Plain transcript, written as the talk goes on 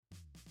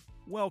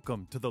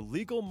Welcome to the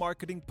Legal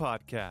Marketing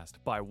Podcast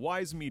by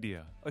Wise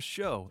Media, a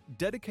show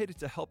dedicated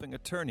to helping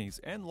attorneys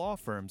and law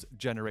firms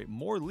generate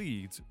more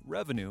leads,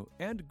 revenue,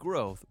 and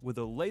growth with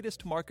the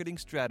latest marketing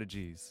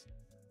strategies.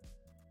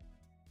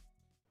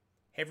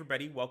 Hey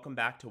everybody, welcome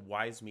back to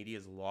Wise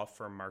Media's Law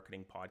Firm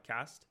Marketing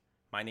Podcast.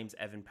 My name's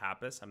Evan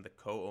Pappas. I'm the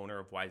co-owner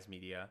of Wise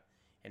Media.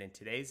 And in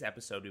today's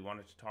episode, we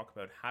wanted to talk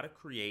about how to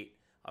create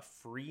a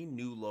free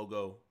new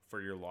logo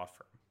for your law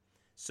firm.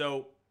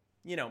 So,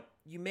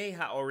 you may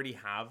already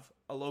have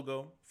a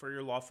logo for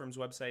your law firm's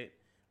website.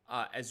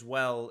 As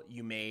well,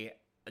 you may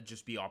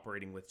just be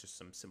operating with just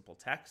some simple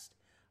text.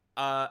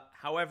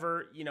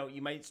 However,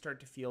 you might start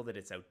to feel that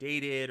it's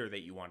outdated or that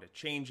you want to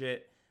change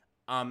it.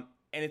 And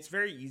it's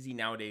very easy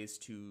nowadays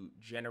to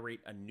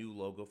generate a new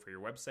logo for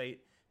your website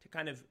to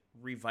kind of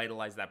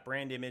revitalize that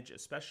brand image,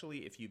 especially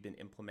if you've been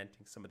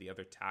implementing some of the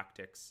other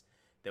tactics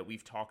that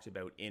we've talked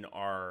about in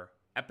our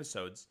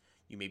episodes.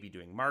 You may be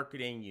doing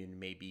marketing, you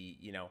may be,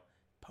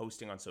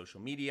 posting on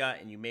social media,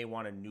 and you may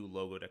want a new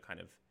logo to kind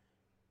of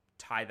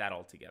tie that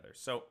all together.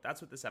 So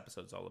that's what this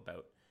episode's all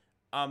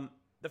about.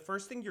 The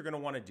first thing you're going to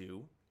want to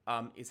do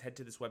is head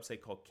to this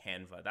website called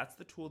Canva. That's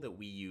the tool that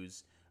we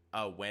use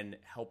when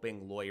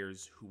helping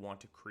lawyers who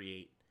want to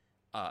create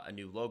a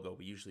new logo.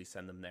 We usually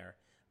send them there.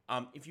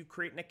 If you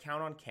create an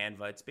account on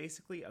Canva, it's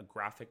basically a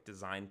graphic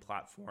design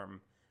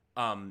platform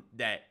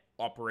that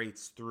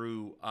operates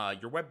through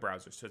your web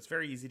browser. So it's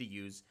very easy to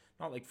use,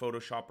 not like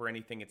Photoshop or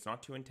anything. It's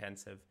not too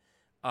intensive.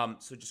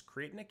 So just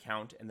create an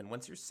account, and then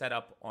once you're set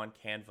up on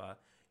Canva,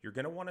 you're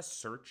going to want to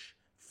search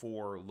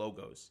for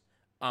logos.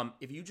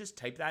 If you just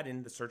type that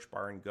in the search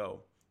bar and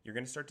go, you're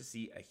going to start to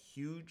see a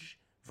huge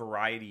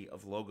variety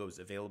of logos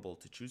available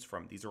to choose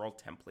from. These are all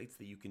templates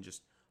that you can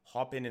just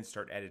hop in and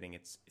start editing.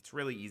 It's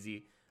really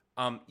easy.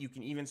 You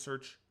can even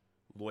search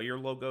lawyer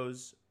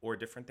logos or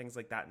different things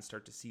like that and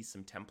start to see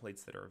some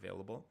templates that are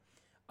available.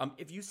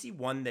 If you see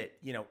one that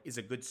is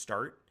a good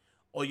start,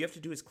 all you have to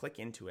do is click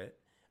into it.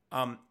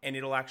 And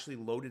it'll actually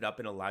load it up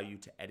and allow you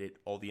to edit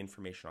all the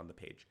information on the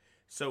page.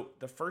 So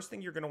the first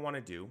thing you're going to want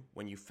to do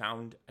when you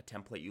found a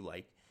template you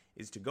like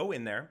is to go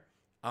in there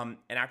and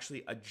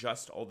actually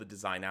adjust all the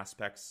design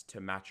aspects to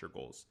match your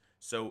goals.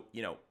 So,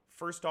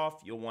 first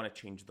off, you'll want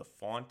to change the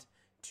font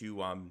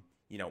to,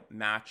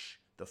 match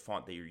the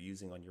font that you're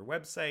using on your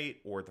website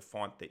or the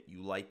font that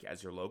you like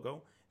as your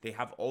logo. They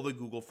have all the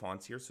Google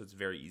fonts here, so it's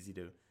very easy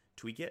to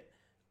tweak it.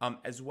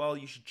 As well,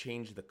 you should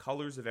change the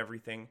colors of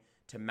everything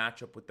to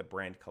match up with the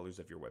brand colors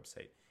of your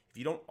website. If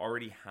you don't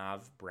already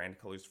have brand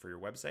colors for your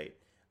website,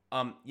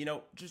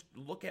 just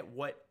look at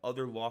what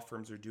other law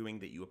firms are doing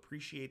that you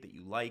appreciate, that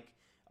you like.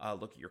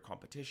 Look at your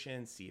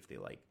competition, see if they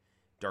like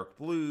dark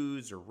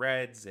blues or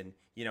reds, and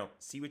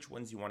see which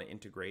ones you want to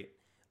integrate.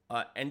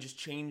 And just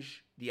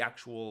change the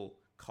actual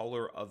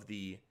color of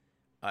the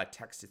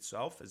text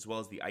itself, as well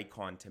as the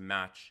icon to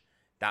match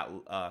that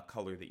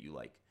color that you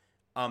like.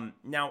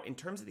 Now, in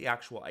terms of the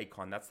actual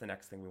icon, that's the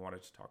next thing we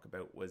wanted to talk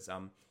about was,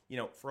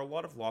 for a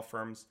lot of law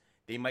firms,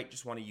 they might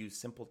just want to use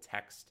simple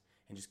text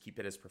and just keep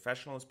it as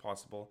professional as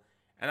possible.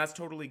 And that's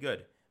totally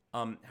good.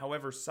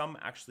 However, some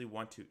actually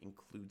want to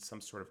include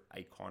some sort of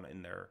icon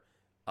in their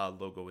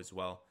logo as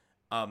well.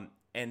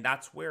 And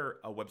that's where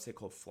a website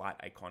called Flat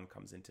Icon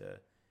comes into,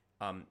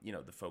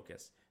 the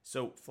focus.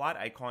 So Flat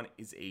Icon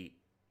is a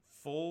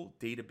full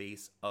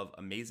database of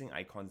amazing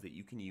icons that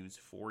you can use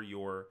for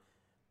your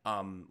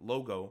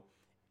logo.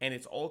 And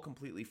it's all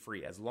completely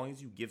free as long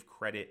as you give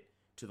credit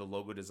to the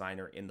logo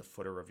designer in the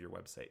footer of your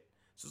website.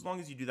 So as long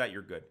as you do that,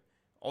 you're good.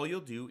 All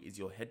you'll do is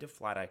you'll head to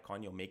Flat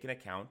Icon, you'll make an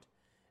account,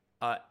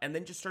 and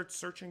then just start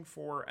searching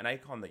for an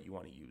icon that you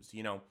want to use.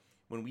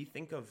 When we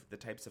think of the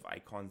types of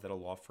icons that a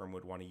law firm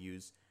would want to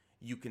use,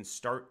 you can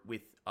start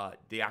with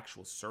the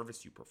actual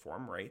service you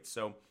perform, right?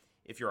 So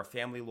if you're a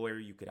family lawyer,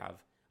 you could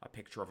have a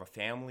picture of a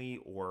family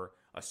or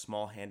a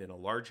small hand and a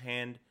large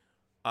hand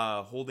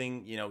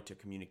holding, to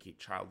communicate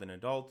child and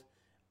adult.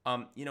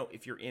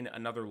 If you're in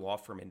another law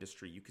firm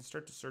industry, you can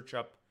start to search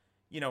up,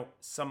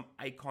 some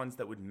icons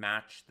that would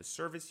match the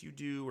service you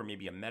do, or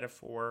maybe a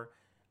metaphor.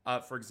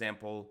 For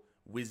example,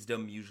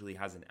 wisdom usually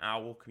has an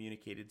owl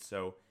communicated.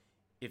 So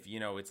if,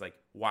 it's like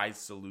Wise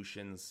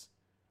Solutions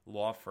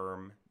Law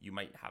Firm, you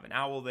might have an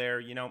owl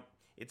there.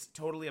 It's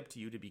totally up to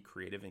you to be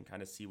creative and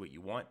kind of see what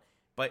you want.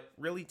 But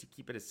really, to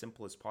keep it as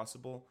simple as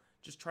possible,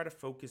 just try to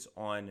focus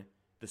on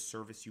the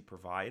service you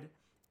provide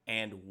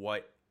and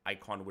what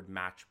icon would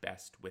match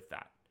best with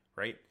that,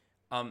 right?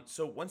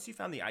 So once you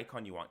found the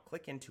icon you want,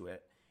 click into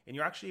it, and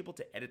you're actually able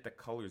to edit the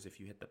colors if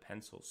you hit the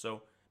pencil.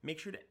 So make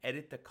sure to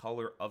edit the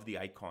color of the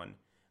icon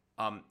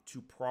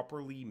to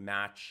properly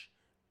match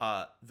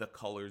the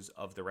colors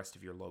of the rest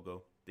of your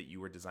logo that you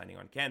were designing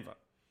on Canva,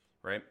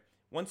 right?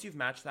 Once you've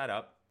matched that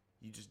up,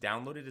 you just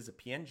download it as a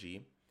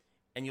PNG,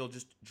 and you'll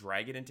just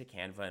drag it into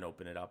Canva and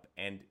open it up.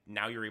 And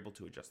now you're able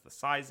to adjust the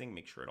sizing,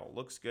 make sure it all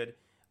looks good,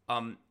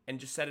 and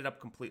just set it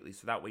up completely.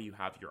 So that way you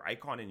have your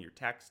icon and your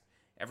text.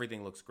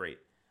 Everything looks great.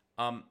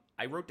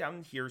 I wrote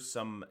down here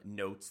some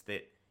notes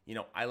that,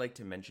 I like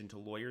to mention to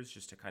lawyers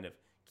just to kind of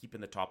keep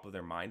in the top of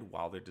their mind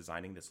while they're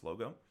designing this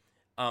logo.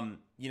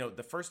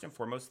 The first and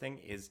foremost thing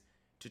is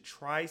to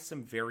try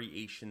some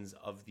variations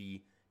of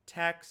the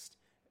text,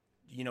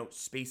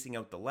 spacing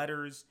out the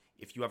letters.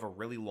 If you have a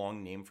really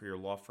long name for your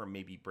law firm,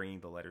 maybe bringing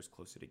the letters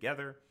closer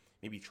together,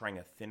 maybe trying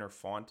a thinner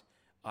font.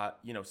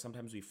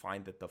 Sometimes we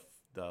find that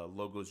the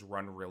logos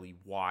run really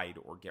wide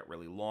or get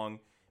really long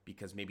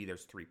because maybe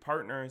there's 3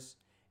 partners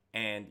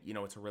and,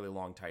 it's a really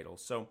long title.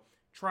 So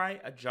try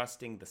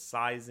adjusting the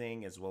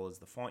sizing as well as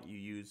the font you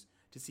use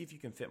to see if you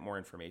can fit more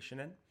information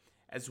in.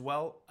 As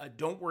well,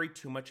 don't worry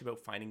too much about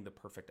finding the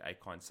perfect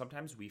icon.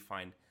 Sometimes we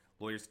find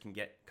lawyers can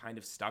get kind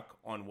of stuck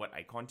on what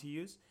icon to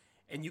use,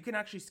 and you can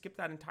actually skip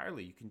that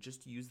entirely. You can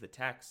just use the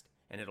text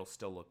and it'll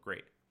still look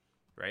great,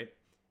 right?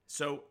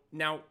 So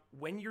now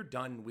when you're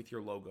done with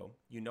your logo,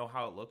 you know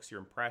how it looks, you're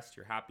impressed,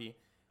 you're happy.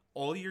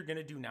 All you're going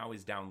to do now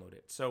is download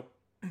it. So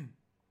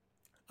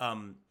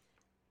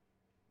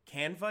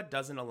Canva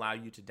doesn't allow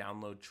you to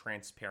download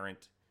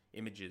transparent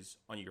images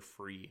on your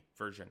free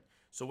version.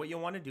 So what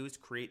you'll want to do is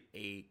create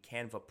a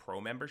Canva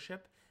Pro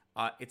membership.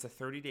 It's a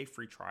 30-day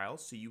free trial,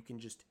 so you can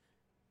just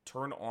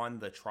turn on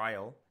the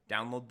trial,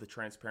 download the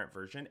transparent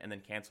version, and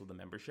then cancel the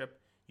membership.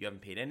 You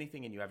haven't paid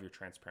anything, and you have your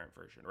transparent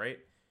version, right?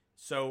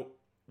 So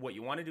what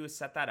you want to do is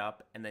set that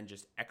up, and then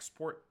just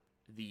export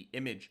the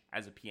image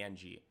as a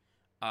PNG,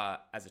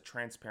 as a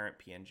transparent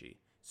PNG.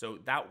 So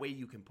that way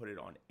you can put it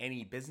on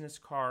any business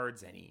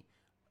cards, any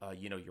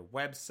your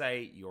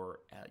website, your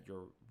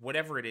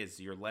whatever it is,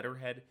 your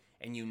letterhead,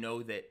 and you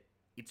know that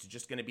it's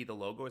just going to be the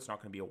logo. It's not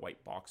going to be a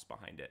white box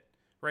behind it,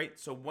 right?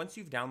 So once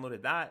you've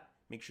downloaded that,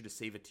 make sure to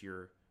save it to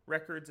your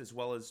records, as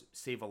well as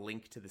save a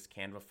link to this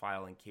Canva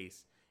file in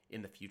case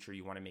in the future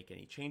you want to make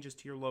any changes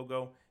to your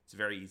logo. It's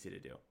very easy to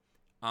do.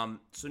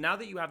 So now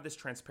that you have this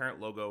transparent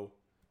logo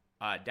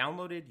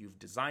downloaded, you've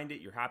designed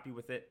it, you're happy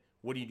with it,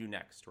 what do you do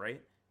next,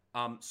 right?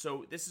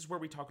 So this is where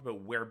we talk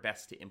about where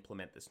best to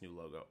implement this new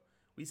logo.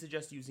 We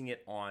suggest using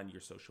it on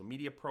your social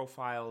media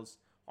profiles,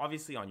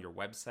 obviously on your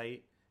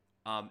website,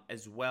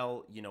 as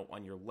well,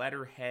 on your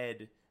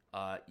letterhead,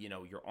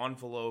 your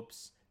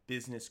envelopes,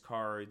 business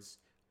cards,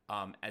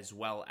 as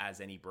well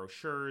as any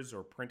brochures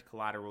or print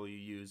collateral you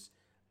use.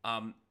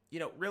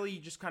 Really you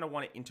just kind of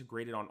want to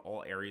integrate it on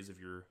all areas of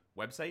your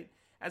website.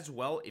 As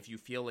well, if you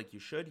feel like you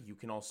should, you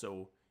can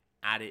also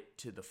add it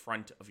to the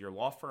front of your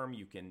law firm.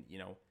 You can,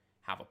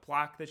 have a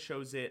plaque that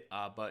shows it.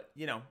 But,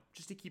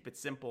 just to keep it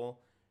simple,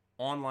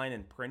 online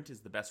and print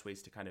is the best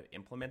ways to kind of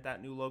implement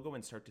that new logo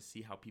and start to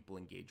see how people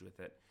engage with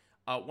it.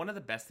 One of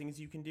the best things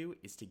you can do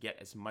is to get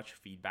as much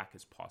feedback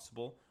as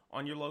possible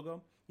on your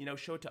logo.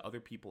 Show it to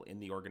other people in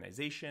the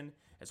organization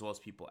as well as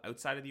people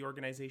outside of the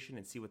organization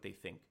and see what they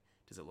think.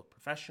 Does it look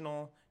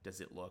professional?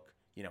 Does it look,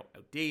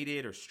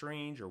 outdated or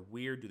strange or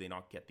weird? Do they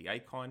not get the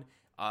icon?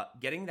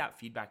 Getting that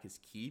feedback is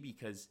key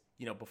because,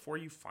 before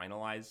you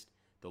finalize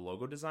the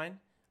logo design,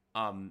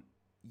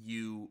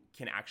 you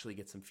can actually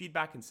get some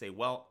feedback and say,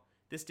 well,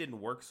 this didn't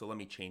work, so let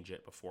me change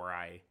it before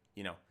I,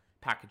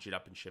 package it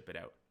up and ship it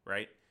out,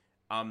 right?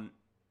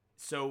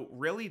 So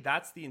really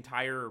that's the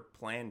entire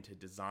plan to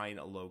design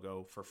a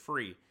logo for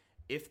free.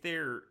 If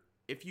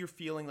you're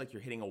feeling like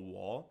you're hitting a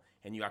wall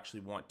and you actually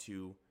want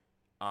to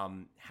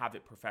have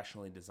it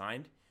professionally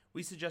designed,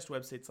 we suggest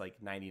websites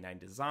like 99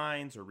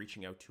 Designs or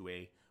reaching out to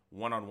a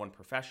one-on-one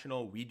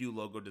professional. We do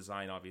logo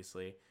design,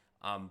 obviously,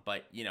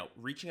 but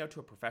reaching out to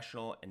a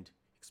professional and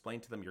explain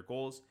to them your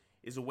goals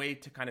is a way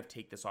to kind of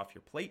take this off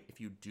your plate if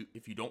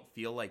you don't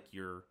feel like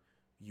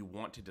you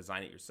want to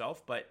design it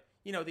yourself. But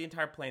the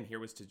entire plan here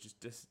was to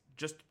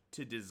just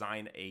to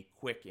design a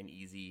quick and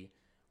easy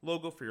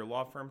logo for your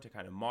law firm to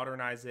kind of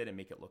modernize it and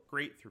make it look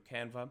great through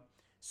Canva.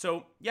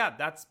 So yeah,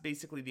 that's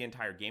basically the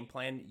entire game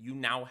plan. You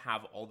now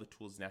have all the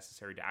tools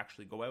necessary to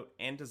actually go out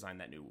and design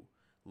that new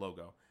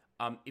logo.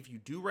 If you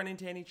do run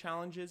into any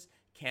challenges,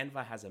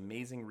 Canva has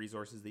amazing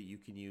resources that you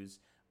can use.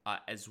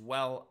 As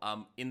well,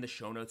 in the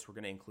show notes, we're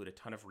going to include a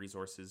ton of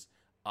resources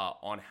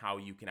on how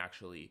you can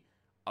actually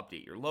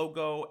update your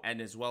logo.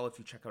 And as well, if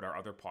you check out our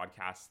other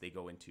podcasts, they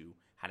go into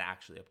how to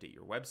actually update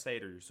your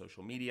website or your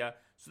social media.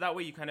 So that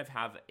way you kind of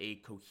have a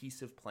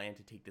cohesive plan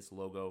to take this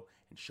logo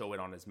and show it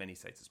on as many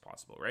sites as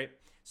possible, right?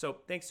 So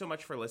thanks so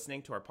much for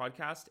listening to our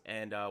podcast,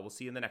 and we'll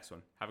see you in the next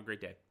one. Have a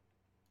great day.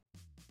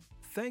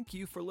 Thank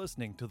you for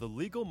listening to the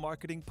Legal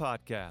Marketing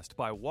Podcast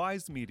by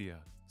Wise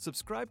Media.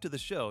 Subscribe to the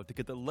show to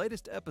get the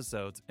latest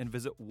episodes and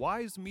visit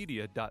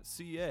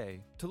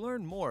wisemedia.ca to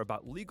learn more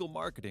about legal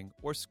marketing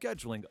or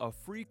scheduling a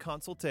free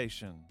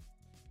consultation.